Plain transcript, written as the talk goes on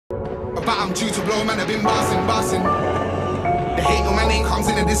But I'm due to blow, man, I've been bossing. The hate on my name comes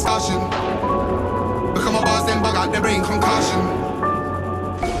in a discussion. Become a boss, then bug out the brain concussion.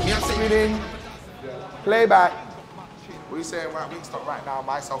 Me, I'm saying, playback. What are you saying about Wingstop right now?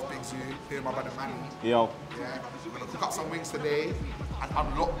 Myself, Big Zuu, here with my brother Manny. Yo. Yeah, we're gonna cook up some wings today and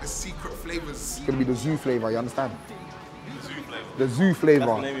unlock the secret flavours. It's gonna be the Zuu flavour, you understand? The Zuu Flavour. The Zuu flavour.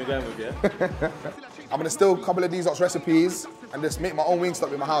 That's the name you're going with, yeah? I'm gonna steal a couple of these recipes and just make my own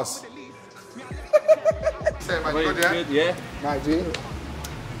Wingstop in my house. Say, man, you good, yeah? Good, yeah. Right, G.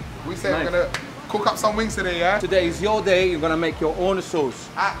 We say we're gonna cook up some wings today, yeah? Today is your day, you're gonna make your own sauce.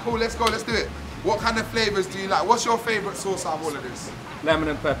 Alright, cool, let's go, let's do it. What kind of flavours do you like? What's your favourite sauce out of all of this? Lemon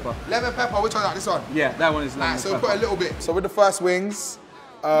and pepper. Lemon pepper, which one? This one? Yeah, that one is lemon So pepper. we'll put a little bit. So with the first wings,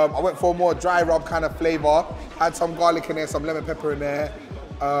 I went for a more dry rub kind of flavour. Had some garlic in there, some lemon pepper in there.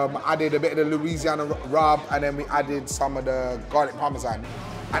 Added a bit of the Louisiana rub, and then we added some of the garlic parmesan.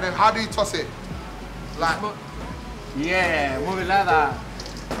 And then how do you toss it? Like, yeah, move it like that.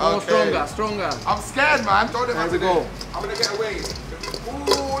 okay. Stronger. I'm scared, man. Don't There we go. I'm gonna get away. Ooh,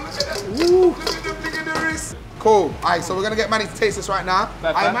 look at that. Ooh. Look at the wrist. Cool. All right, so we're gonna get Manny to taste this right now.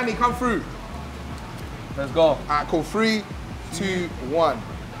 All right, Manny, come through. Let's go. All right, cool. 3, 2, 1.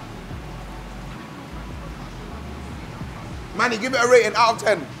 Manny, give it a rating out of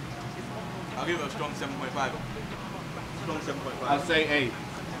 10. I'll give it a strong 7.5. Strong 7.5. I'll say 8.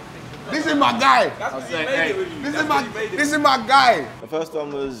 This is my guy. I'll say 8. This is my guy. The first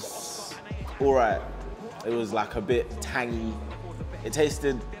one was alright. It was like a bit tangy. It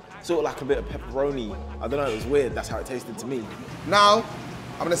tasted sort of like a bit of pepperoni. I don't know, it was weird. That's how it tasted to me. Now,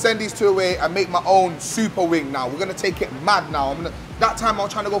 I'm gonna send these two away and make my own super wing now. We're gonna take it mad now. That time I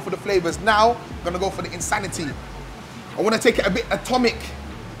was trying to go for the flavors. Now, I'm gonna go for the insanity. I wanna take it a bit atomic.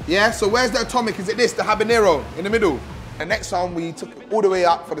 Yeah, so where's the atomic? Is it this, the habanero in the middle? The next one, we took it all the way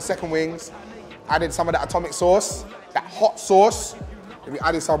up for the second wings. Added some of that atomic sauce, that hot sauce. And we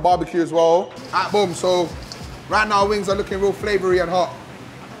added some barbecue as well. Alright, boom, so right now wings are looking real flavory and hot.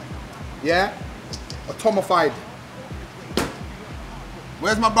 Yeah, atomified.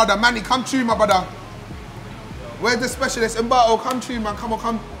 Where's my brother? Manny, come true, my brother. Where's the specialist? Mbato, come true, man, come on,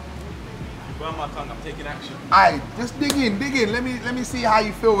 come. Burn my tongue, I'm taking action. Aye, just dig in. Let me see how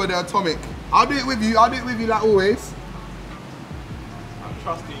you feel with the atomic. I'll do it with you like always. I'm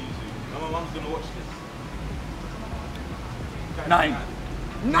trusting you, Zuu. My mum's gonna watch this. 9.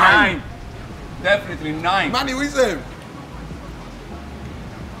 9. Definitely 9. Manny, what you saying?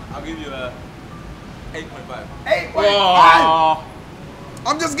 I'll give you a 8.5. 8.5. Oh.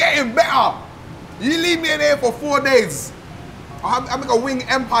 I'm just getting better. You leave me in here for 4 days. I make a wing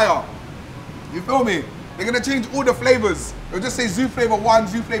empire. You feel me? They're gonna change all the flavors. They'll just say Zuu Flavour 1,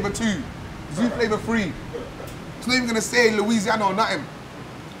 Zuu Flavour 2, Zuu Flavour 3. It's not even gonna say Louisiana or nothing.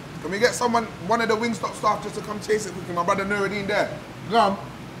 Can we get one of the Wingstop staff just to come chase it quickly? My brother Nuruddin there. Come.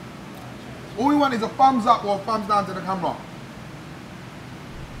 All we want is a thumbs up or a thumbs down to the camera.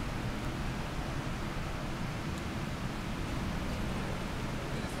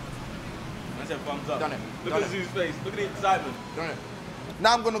 I said thumbs up. Done it. Look at Zoo's face. Look at the excitement. Done it.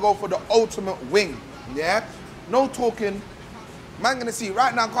 Now I'm gonna go for the ultimate wing, yeah? No talking. Man gonna see,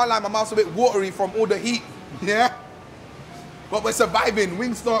 right now I can't lie, my mouth's a bit watery from all the heat, yeah? But we're surviving,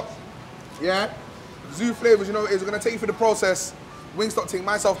 Wingstop, yeah? Zuu Flavours, you know what it is, we're gonna take you through the process. Wingstop thing,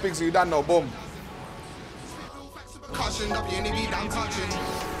 myself, Big Zuu, you done know, boom. Caution up, you ain't be down touching.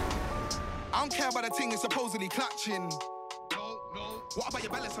 I don't care about the thing it's supposedly clutching. What about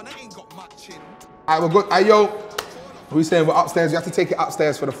your balance when I ain't got much in? All right, we're good. Hey, yo, what we saying? We're upstairs. You have to take it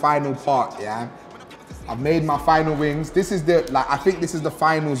upstairs for the final part, yeah? I've made my final wings. This is the, I think this is the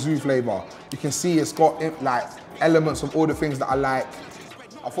final Zuu flavour. You can see it's got, like, elements of all the things that I like.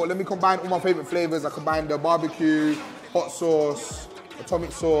 I thought, let me combine all my favourite flavours. I combined the barbecue, hot sauce,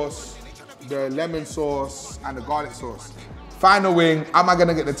 atomic sauce, the lemon sauce, and the garlic sauce. Final wing. Am I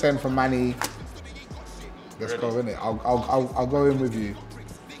gonna get the 10 from Manny? Let's go, innit? I'll go in with you.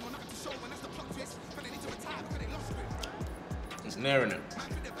 It's nearing it.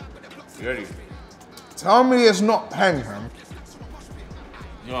 You ready? Tell me it's not peng, man.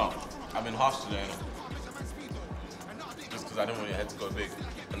 No, I've been harsh today, innit? Just because I didn't want your head to go big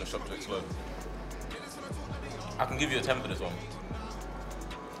and the shop to explode. I can give you a 10 for this one.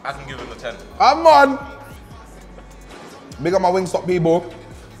 I can give him a 10. Come on! Big up my Wingstop people.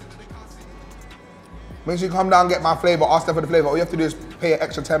 Make sure you come down and get my flavour, ask them for the flavour. All you have to do is pay an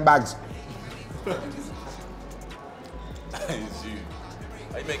extra 10 bags. Zuu.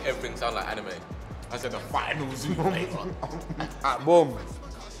 You make everything sound like anime. I said the final Zuu flavour. Boom.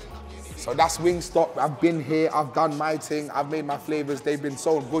 So that's Wingstop. I've been here, I've done my thing, I've made my flavors. They've been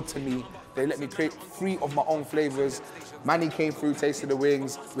so good to me. They let me create 3 of my own flavors. Manny came through, tasted the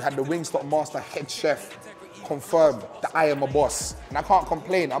wings. We had the Wingstop master head chef confirm that I am a boss. And I can't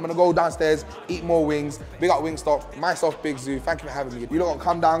complain. I'm gonna go downstairs, eat more wings. Big up Wingstop, myself, Big Zuu. Thank you for having me. You lot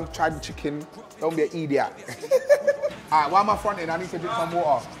come down, try the chicken. Don't be an idiot. All right, why am I fronting? I need to drink some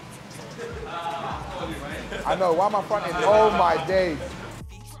water. I know, why am I fronting? Oh my days.